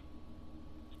life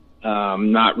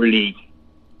not really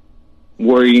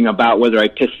worrying about whether I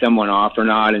pissed someone off or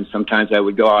not, and sometimes I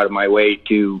would go out of my way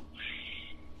to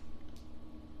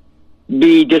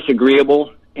be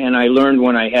disagreeable. And I learned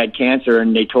when I had cancer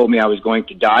and they told me I was going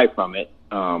to die from it,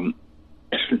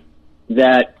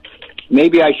 that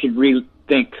maybe I should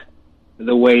rethink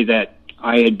the way that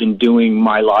I had been doing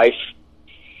my life.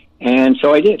 And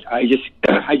so I did. I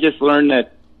just learned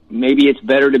that maybe it's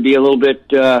better to be a little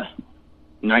bit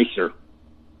nicer,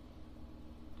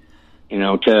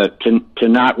 to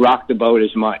not rock the boat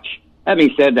as much.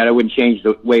 Having said that, I wouldn't change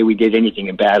the way we did anything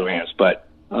in Badlands, but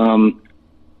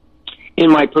in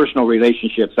my personal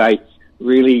relationships, I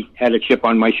really had a chip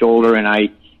on my shoulder, and I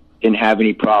didn't have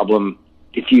any problem.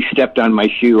 If you stepped on my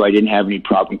shoe, I didn't have any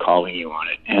problem calling you on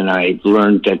it. And I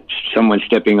learned that someone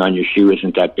stepping on your shoe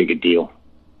isn't that big a deal.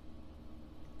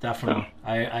 Definitely.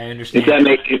 I understand.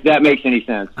 If that makes any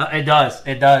sense. It does.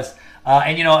 It does.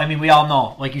 And we all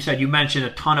know, like you said, you mentioned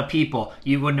a ton of people.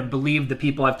 You wouldn't have believed the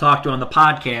people I've talked to on the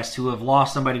podcast who have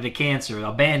lost somebody to cancer,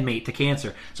 a bandmate to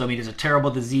cancer. So, it's a terrible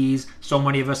disease. So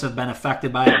many of us have been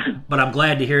affected by it. But I'm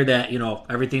glad to hear that,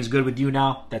 everything's good with you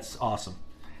now. That's awesome.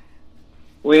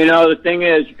 Well, the thing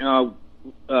is,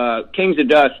 Kings of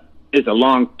Dust is a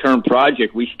long-term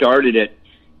project. We started it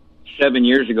 7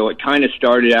 years ago. It kind of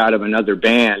started out of another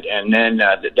band, and then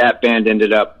that band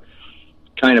ended up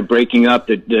kind of breaking up.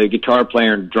 The guitar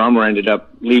player and drummer ended up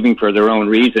leaving for their own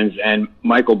reasons, and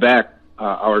Michael Beck,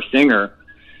 our singer,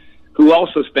 who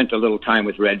also spent a little time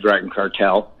with Red Dragon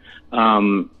Cartel,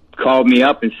 called me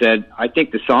up and said, I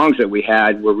think the songs that we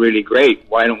had were really great.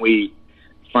 Why don't we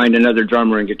find another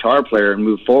drummer and guitar player and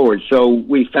move forward? So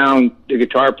we found the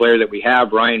guitar player that we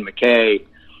have, Ryan McKay,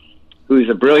 who's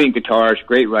a brilliant guitarist,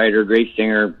 great writer, great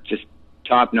singer, just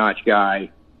top-notch guy.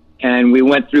 And we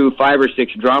went through 5 or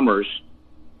 6 drummers.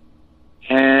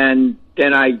 And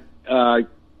then I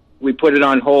we put it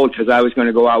on hold because I was going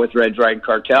to go out with Red Dragon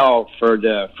Cartel for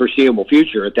the foreseeable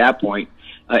future at that point.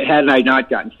 Had I not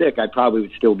gotten sick, I probably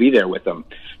would still be there with them.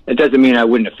 That doesn't mean I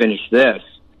wouldn't have finished this.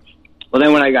 Well,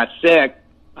 then when I got sick,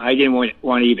 I didn't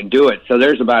want to even do it. So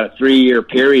there's about a 3-year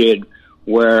period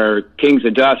where Kings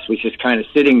of Dust was just kind of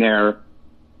sitting there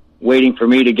waiting for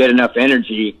me to get enough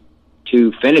energy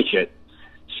to finish it.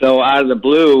 So out of the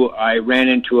blue, I ran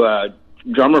into a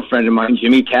drummer friend of mine,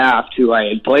 Jimmy Taft, who I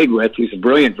had played with, who's a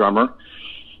brilliant drummer.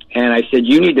 And I said,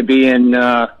 you need to be in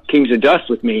Kings of Dust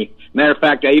with me. Matter of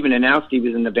fact, I even announced he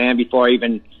was in the band before I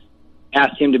even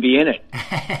asked him to be in it.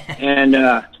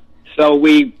 And so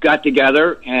we got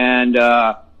together and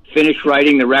finished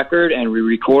writing the record, and we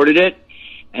recorded it.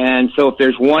 And so if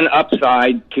there's one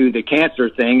upside to the cancer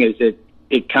thing is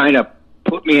it kind of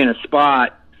put me in a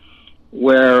spot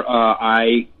where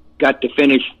I got to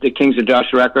finish the Kings of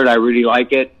Dust record. I really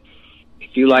like it.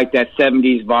 If you like that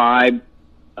 70s vibe,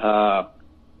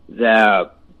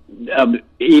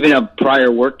 even a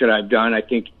prior work that I've done, I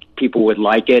think people would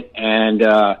like it. And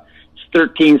it's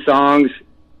 13 songs.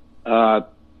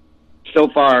 So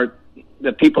far,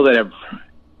 the people that have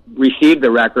received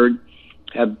the record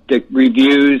have the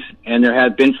reviews, and there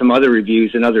have been some other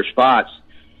reviews in other spots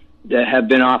that have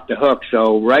been off the hook.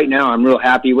 So right now I'm real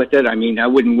happy with it. I mean, I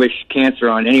wouldn't wish cancer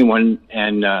on anyone,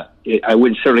 and I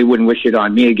certainly wouldn't wish it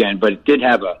on me again, but it did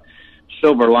have a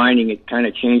silver lining. It kind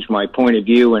of changed my point of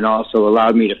view and also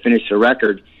allowed me to finish the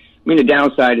record. I mean, the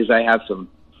downside is I have some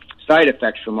side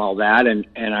effects from all that, and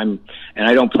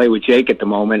I don't play with Jake at the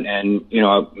moment, and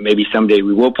maybe someday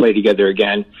we will play together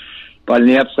again. But on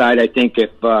the upside, I think if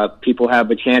people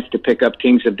have a chance to pick up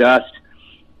Kings of Dust,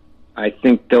 I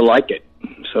think they'll like it.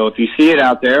 So if you see it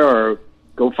out there, or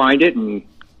go find it and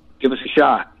give us a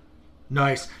shot.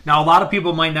 Nice. Now, a lot of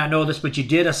people might not know this, but you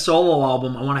did a solo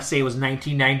album, I want to say it was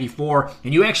 1994,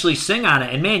 and you actually sing on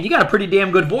it. And, man, you got a pretty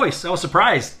damn good voice. I was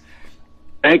surprised.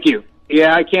 Thank you.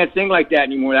 Yeah, I can't sing like that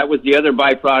anymore. That was the other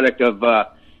byproduct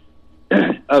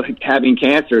of having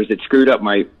cancer, is it screwed up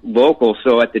my vocals.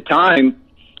 So at the time,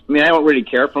 I mean, I don't really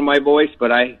care for my voice,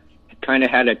 but I kind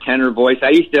of had a tenor voice.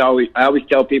 I always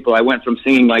tell people I went from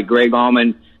singing like Greg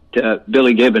Allman to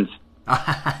Billy Gibbons.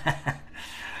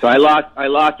 So I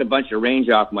lost a bunch of range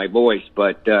off my voice,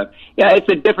 but yeah, it's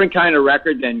a different kind of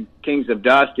record than Kings of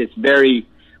Dust. It's very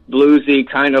bluesy,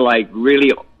 kind of like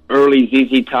really early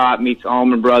ZZ Top meets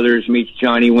Allman Brothers meets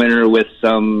Johnny Winter with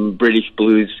some British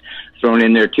blues thrown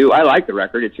in there too. I like the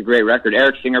record. It's a great record.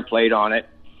 Eric Singer played on it,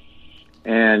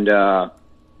 and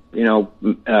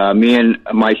me and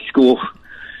my school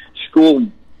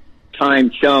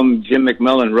time chum Jim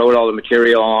McMillan wrote all the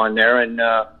material on there, and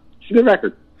it's a good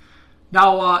record.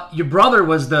 Now, your brother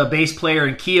was the bass player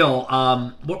in Keel.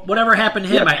 Whatever happened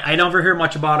to him? Yep. I never hear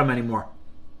much about him anymore.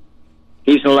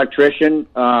 He's an electrician.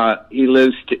 He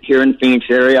lives here in the Phoenix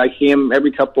area. I see him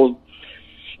every couple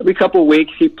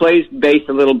weeks. He plays bass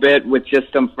a little bit with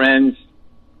just some friends.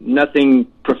 Nothing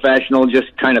professional,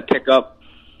 just kind of pick up.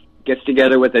 Gets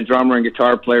together with a drummer and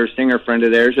guitar player, singer friend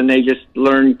of theirs, and they just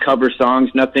learn cover songs.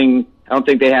 Nothing. I don't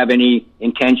think they have any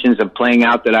intentions of playing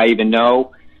out that I even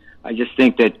know. I just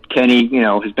think that Kenny,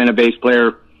 has been a bass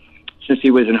player since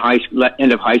he was in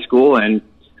end of high school, and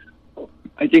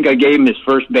I think I gave him his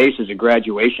first bass as a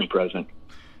graduation present.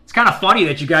 It's kind of funny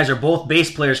that you guys are both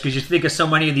bass players, because you think of so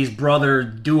many of these brother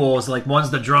duos, like one's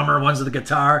the drummer, one's the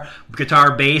guitar,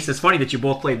 bass. It's funny that you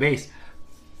both play bass.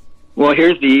 Well,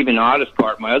 here's the even oddest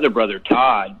part. My other brother,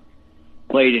 Todd,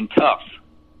 played in Tough.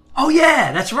 Oh,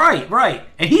 yeah, that's right.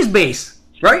 And he's bass,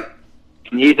 right?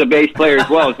 And he's a bass player as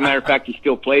well. As a matter of fact, he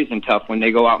still plays in Tough when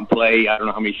they go out and play. I don't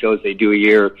know how many shows they do a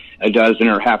year, a dozen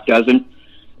or half dozen.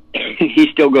 He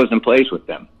still goes and plays with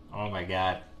them. Oh, my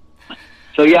God.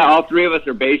 So, yeah, all three of us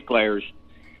are bass players.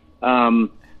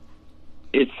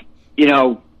 It's,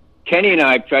 Kenny and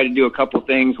I have tried to do a couple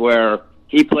things where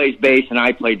he plays bass and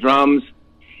I play drums,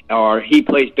 or he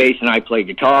plays bass and I play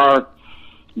guitar,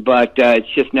 but it's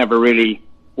just never really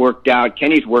worked out.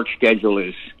 Kenny's work schedule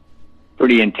is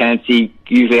pretty intense. He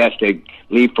usually has to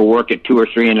leave for work at 2 or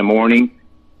 3 in the morning,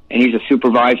 and he's a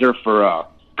supervisor for a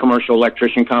commercial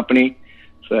electrician company.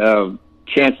 So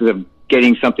chances of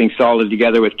getting something solid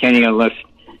together with Kenny, unless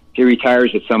he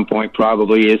retires at some point,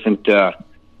 probably isn't going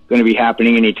to be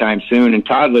happening anytime soon. And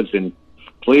Todd lives in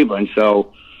Cleveland,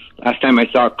 so last time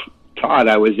I saw Todd,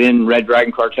 I was in Red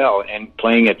Dragon Cartel and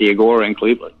playing at the Agora in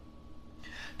Cleveland.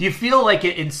 Do you feel like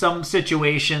in some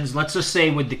situations, let's just say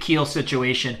with the Keel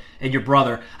situation and your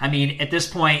brother, I mean, at this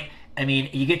point, I mean,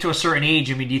 you get to a certain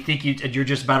age. I mean, do you think you're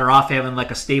just better off having like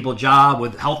a stable job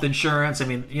with health insurance? I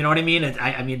mean, you know what I mean?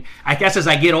 I mean, I guess as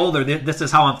I get older, this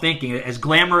is how I'm thinking. As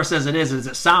glamorous as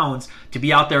it sounds to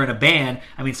be out there in a band,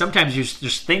 I mean, sometimes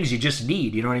there's things you just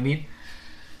need. You know what I mean?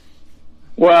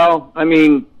 Well, I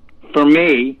mean, for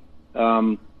me,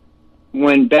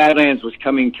 when Badlands was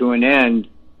coming to an end,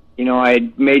 you know, I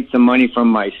had made some money from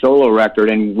my solo record,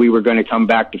 and we were going to come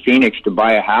back to Phoenix to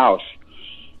buy a house.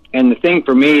 And the thing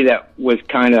for me that was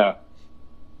kind of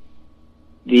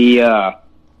the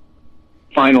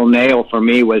final nail for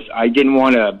me was I didn't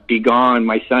want to be gone.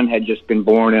 My son had just been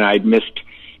born, and I'd missed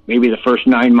maybe the first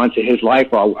 9 months of his life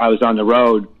while I was on the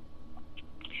road.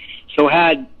 So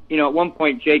you know, at one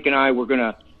point, Jake and I were going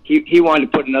to, he wanted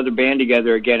to put another band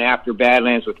together again after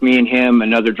Badlands with me and him,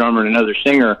 another drummer and another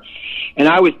singer. And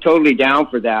I was totally down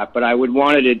for that, but I would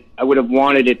have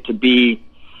wanted it to be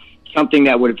something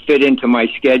that would fit into my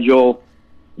schedule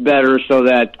better so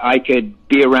that I could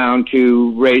be around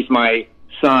to raise my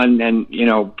son. And, you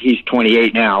know, he's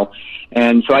 28 now.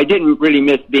 And so I didn't really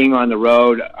miss being on the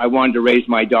road. I wanted to raise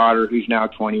my daughter, who's now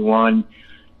 21.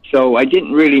 So I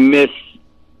didn't really miss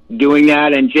doing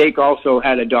that. And Jake also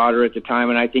had a daughter at the time,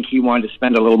 and I think he wanted to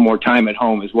spend a little more time at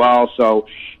home as well. So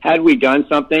had we done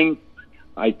something,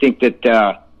 I think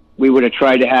that we would have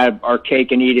tried to have our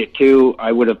cake and eat it too.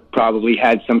 I would have probably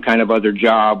had some kind of other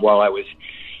job while I was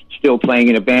still playing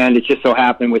in a band. It just so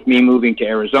happened with me moving to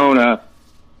Arizona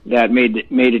that made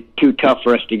it too tough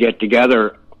for us to get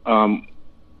together.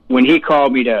 When he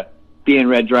called me to be in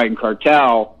Red Dragon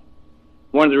Cartel,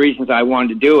 one of the reasons I wanted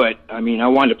to do it, I mean, I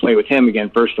wanted to play with him again,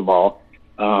 first of all.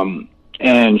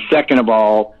 And second of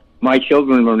all, my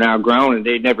children were now grown, and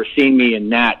they'd never seen me in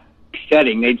that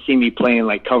setting. They'd seen me playing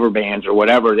like cover bands or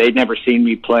whatever. They'd never seen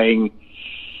me playing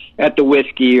at the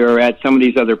Whiskey or at some of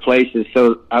these other places.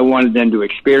 So I wanted them to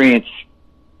experience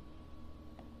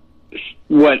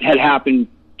what had happened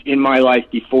in my life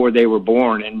before they were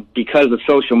born. And because of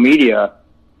social media,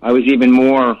 I was even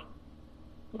more,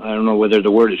 I don't know whether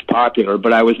the word is popular,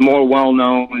 but I was more well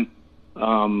known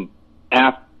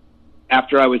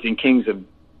after I was in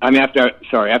after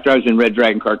I was in Red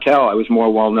Dragon Cartel. I was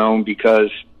more well known because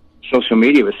social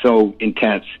media was so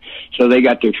intense. So they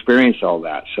got to experience all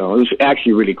that. So it was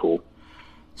actually really cool.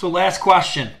 So last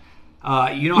question.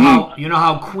 You know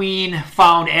how Queen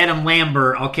found Adam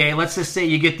Lambert, okay? Let's just say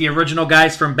you get the original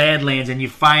guys from Badlands and you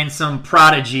find some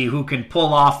prodigy who can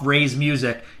pull off Ray's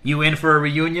music. You in for a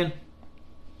reunion?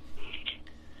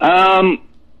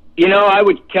 You know, I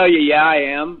would tell you, yeah, I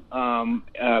am.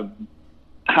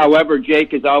 However,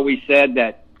 Jake has always said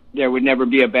that there would never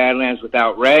be a Badlands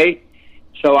without Ray.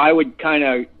 So I would kind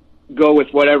of go with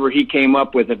whatever he came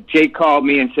up with. If Jake called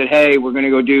me and said, hey, we're going to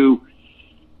go do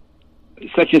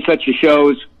such and such a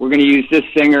shows, we're going to use this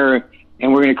singer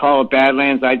and we're going to call it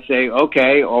Badlands, I'd say,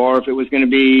 okay. Or if it was going to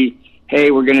be,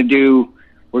 hey, we're going to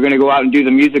go out and do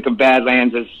the music of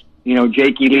Badlands as, you know,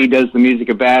 Jakey Lee does the music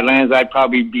of Badlands, I'd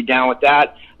probably be down with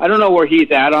that. I don't know where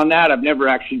he's at on that. I've never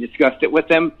actually discussed it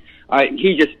with him.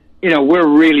 He just, you know, we're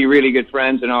really, really good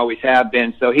friends and always have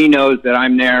been. So he knows that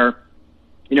I'm there,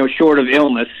 you know, short of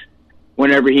illness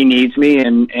whenever he needs me.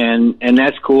 And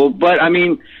that's cool. But I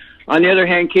mean, on the other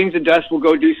hand, Kings of Dust will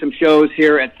go do some shows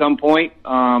here at some point.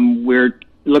 We're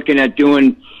looking at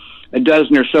doing a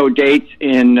dozen or so dates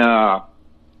in,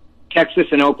 Texas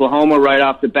and Oklahoma right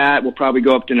off the bat. We'll probably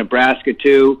go up to Nebraska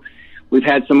too. We've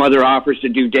had some other offers to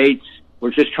do dates.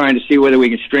 We're just trying to see whether we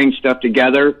can string stuff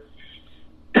together.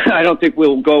 I don't think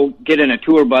we'll go get in a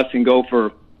tour bus and go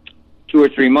for 2 or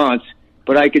 3 months,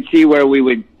 but I could see where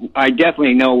I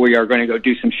definitely know we are going to go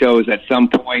do some shows at some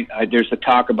point. There's a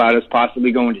talk about us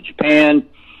possibly going to Japan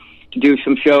to do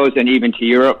some shows and even to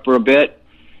Europe for a bit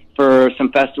for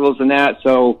some festivals and that.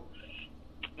 So,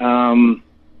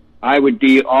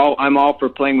 I'm all for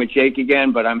playing with Jake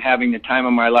again, but I'm having the time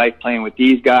of my life playing with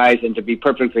these guys. And to be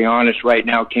perfectly honest, right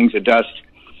now, Kings of Dust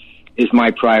is my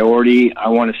priority. I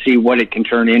want to see what it can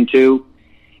turn into.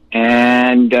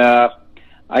 And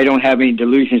I don't have any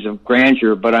delusions of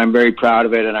grandeur, but I'm very proud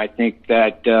of it. And I think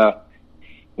that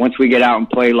once we get out and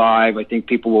play live, I think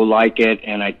people will like it.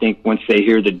 And I think once they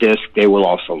hear the disc, they will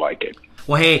also like it.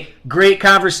 Well, hey, great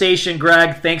conversation,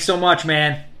 Greg. Thanks so much,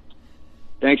 man.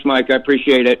 Thanks, Mike. I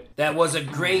appreciate it. That was a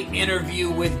great interview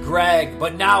with Greg,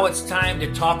 but now it's time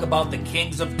to talk about the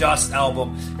Kings of Dust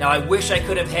album. Now, I wish I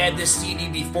could have had this CD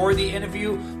before the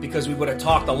interview because we would have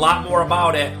talked a lot more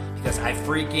about it because I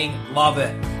freaking love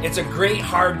it. It's a great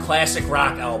hard classic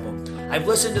rock album. I've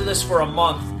listened to this for a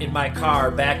month in my car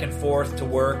back and forth to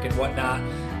work and whatnot,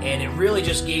 and it really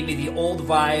just gave me the old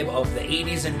vibe of the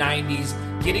 80s and 90s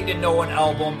getting to know an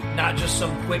album, not just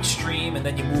some quick stream and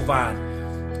then you move on.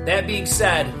 That being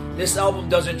said, this album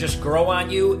doesn't just grow on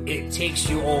you, it takes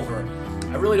you over.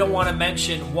 I really don't want to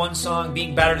mention one song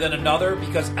being better than another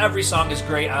because every song is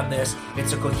great on this.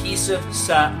 It's a cohesive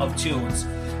set of tunes.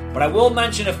 But I will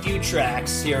mention a few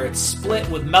tracks here. It's split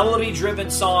with melody-driven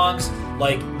songs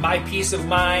like My Peace of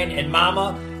Mind and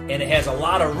Mama, and it has a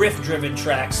lot of riff-driven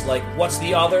tracks like What's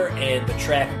the Other and the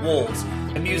track Wolves.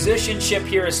 The musicianship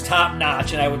here is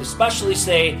top-notch, and I would especially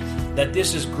say that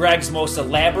this is Greg's most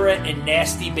elaborate and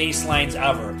nasty bass lines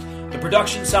ever. The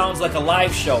production sounds like a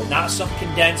live show, not some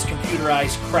condensed,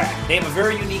 computerized crap. They have a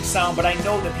very unique sound, but I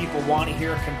know that people want to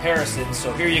hear comparisons,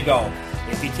 so here you go.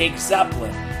 If you take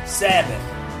Zeppelin,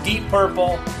 Sabbath, Deep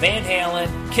Purple, Van Halen,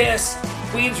 Kiss,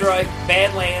 Queensryche,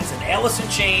 Badlands, and Alice in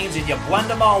Chains, and you blend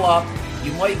them all up,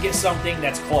 you might get something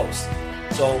that's close.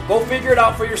 So go figure it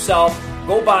out for yourself.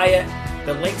 Go buy it.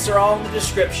 The links are all in the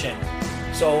description.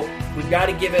 So we got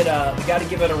to give it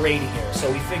a rating here.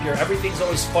 So we figure everything's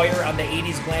always fire on the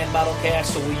 80s Glam Battle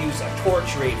Cast, so we'll use a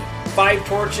torch rating. 5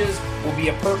 torches will be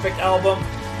a perfect album,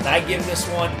 and I give this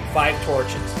one 5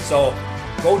 torches. So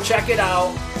go check it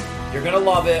out. You're going to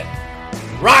love it.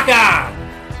 Rock on!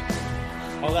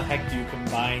 How the heck do you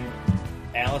combine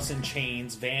Alice in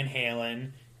Chains, Van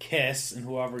Halen, Kiss, and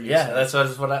whoever you said?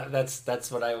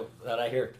 That's what I hear.